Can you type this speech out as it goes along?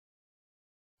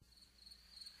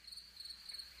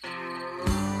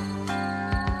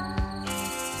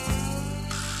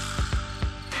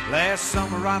Last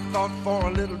summer I thought for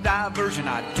a little diversion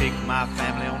I'd take my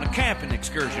family on a camping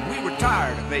excursion. We were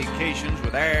tired of vacations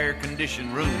with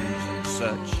air-conditioned rooms and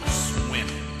such. Swimming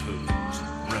pools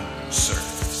and room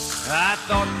service. I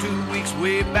thought 2 weeks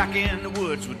way back in the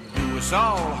woods would do us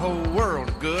all a whole world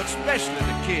of good, especially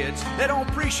the kids. They don't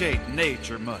appreciate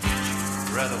nature much.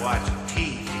 Rather watch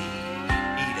TV,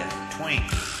 eat a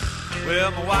Twinkie.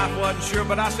 Well, my wife wasn't sure,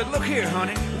 but I said, look here,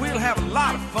 honey, we'll have a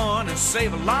lot of fun and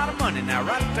save a lot of money. Now,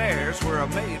 right there's where I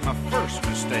made my first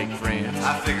mistake, friends.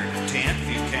 I figured a tent, a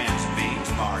few cans of beans,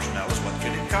 marshmallows, what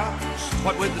could it cost?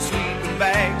 What with the sleeping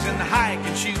bags and the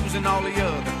hiking shoes and all the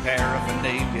other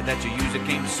paraphernalia that you use, it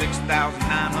came to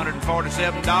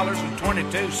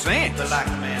 $6,947.22. But like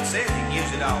the man said, you can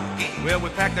use it all again. Well, we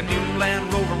packed a new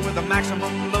Land Rover with a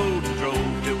maximum load and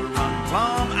drove till we run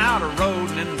plumb out of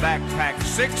road and then backpacked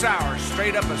 6 hours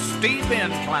straight up a steep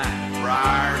incline.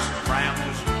 Briars,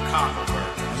 brambles,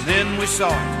 cockleburrs. And then we saw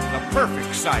it, the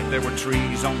perfect sight. There were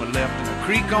trees on the left and a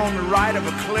creek on the right of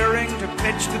a clearing to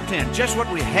pitch the tent. Just what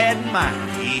we had in mind.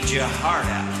 Eat your heart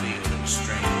out, field and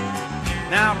stream.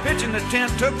 Now, pitching the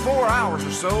tent took 4 hours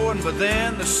or so, and by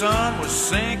then the sun was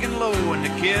sinking low and the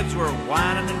kids were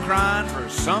whining and crying for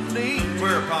something to eat.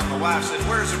 Whereupon my wife said,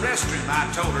 where's the restroom?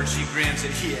 I told her, she grinned and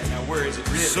said, yeah, now where is it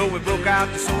really? So we broke out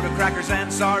the soda crackers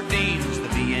and sardines, the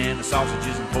Vienna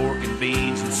sausages and pork and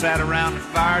beans, and sat around the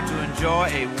fire to enjoy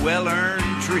a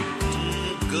well-earned treat.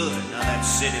 Good. Now that's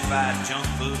city-fied junk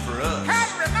food for us.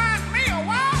 Kind of reminds me of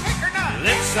wild hickory nuts.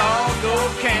 Let's all go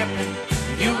camping.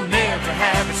 You'll never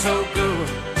have it so good.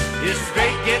 It's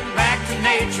great getting back to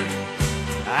nature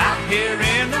out here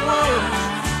in the woods,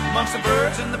 amongst the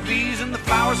birds and the bees and the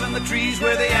flowers and the trees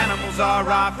where the animals are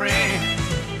our friend.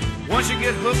 Once you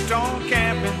get hooked on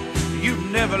camping, you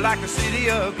never like the city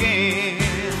again.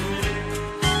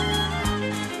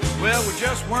 Well, we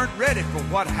just weren't ready for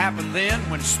what happened then,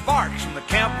 when sparks from the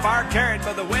campfire carried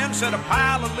by the wind set a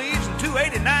pile of leaves and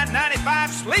 289.95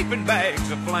 sleeping bags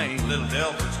aflame. Little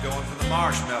Delbert's going for the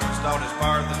marshmallows, thought it's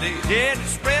part of the deal. Yeah, it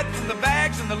spread from the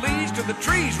bags and the leaves to the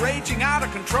trees, raging out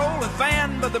of control and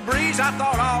fanned by the breeze. I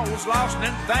thought all was lost, and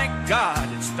then thank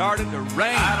God it started to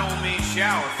rain. I don't mean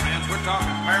shower, friends. We're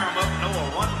talking pair 'em up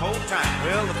Noah one whole time.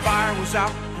 Well, the fire was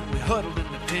out and we huddled in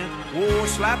the tent, wore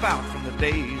slap out from the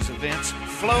day's events,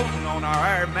 floating on our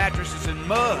air mattresses in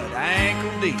mud, ankle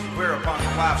deep. Whereupon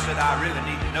my wife said, I really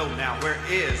need to know now, where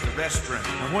is the restroom?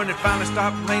 And when it finally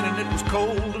stopped raining, it was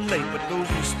cold and late, but those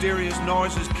mysterious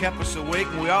noises kept us awake,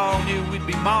 and we all knew we'd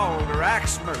be mauled or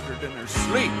axe murdered in our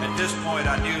sleep. At this point,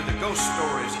 I knew the ghost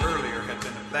stories earlier had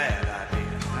been a bad idea.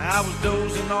 I was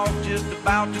dozing off, just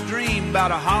about to dream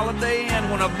about a holiday, and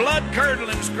when a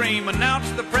blood-curdling scream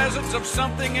announced the presence of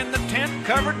something in the tent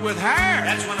covered with hair.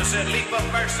 That's when I said, leap up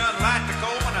there, son, light the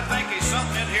Coleman. I think he's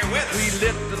something in here with us. We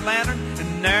lit the lantern,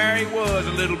 and there he was,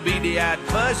 a little beady-eyed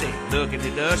fuzzy, looking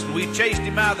at us, and we chased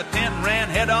him out of the tent and ran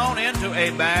head-on into a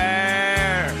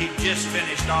bear. He'd just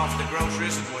finished off the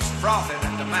groceries and was frothing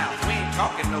at the mouth. We ain't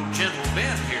talking no gentle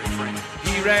Ben here, friend.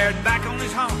 He reared back on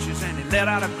his haunches and he let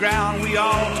out a growl. We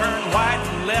all turned white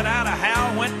and let out a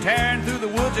howl, went tearing through the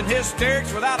woods in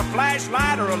hysterics without a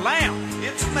flashlight or a lamp.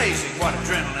 It's amazing what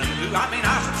adrenaline will do. I mean,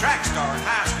 I was a track star in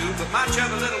high school, but my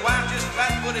chubby little wife just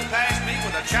flat-footed past me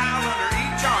with a child under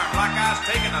each arm like I was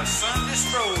taking a Sunday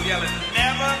stroll, yelling,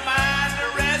 never mind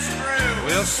the restroom.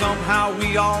 Well, somehow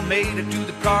we all made it to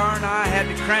the car, and I had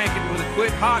to crank it with a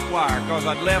quick hot wire, cause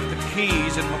I'd left the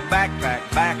keys in my backpack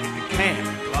back at the camp.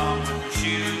 Along with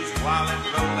shoes, wallet,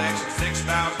 Rolex, and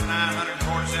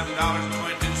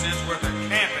 $6,947.22 worth of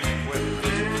camping equipment.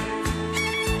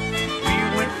 We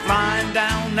went flying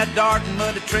down that dark and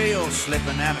muddy trail,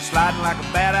 slipping and sliding like a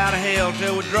bat out of hell,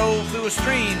 till we drove through a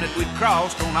stream that we'd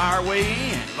crossed on our way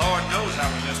in. Lord knows how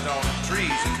we missed all the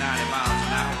trees at 90 miles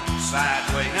an hour,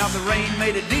 sideways. Now the rain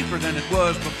made it deeper than it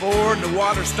was before, and the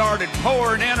water started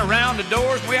pouring in around the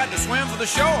doors, and we had to swim for the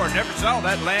shore. Never saw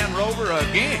that Land Rover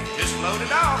again. Just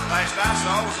loaded off. Last I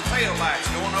saw was the tail lights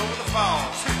going over the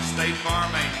falls. State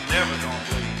Farm ain't never gonna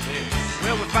believe this.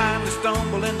 Well, we finally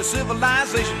stumbled into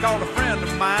civilization, called a friend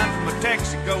of mine from a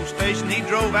Texaco station. He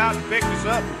drove out and picked us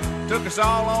up, took us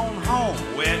all on home.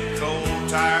 Wet, cold,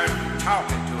 tired,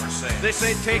 talking to ourselves. They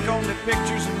say take only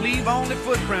pictures and leave only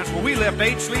footprints. Well, we left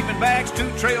 8 sleeping bags,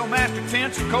 2 Trailmaster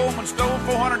tents, and Coleman stole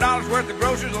 $400 worth of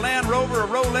groceries, a Land Rover, a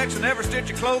Rolex, and every stitch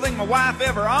of clothing my wife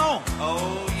ever owned.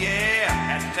 Oh, yeah,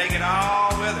 had to take it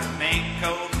all with her. Mink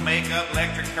coat, makeup,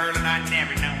 electric curling. I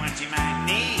never know what you might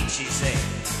need, she said.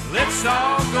 Let's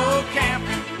all go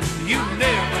camping. You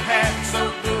never had it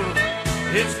so good.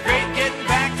 It's great getting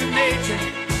back to nature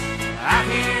out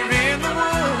here in the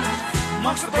woods,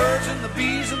 amongst the birds and the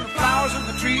bees and the flowers and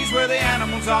the trees where the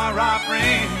animals are our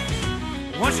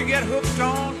friends. Once you get hooked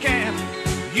on camping,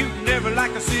 you never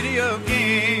like the city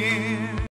again.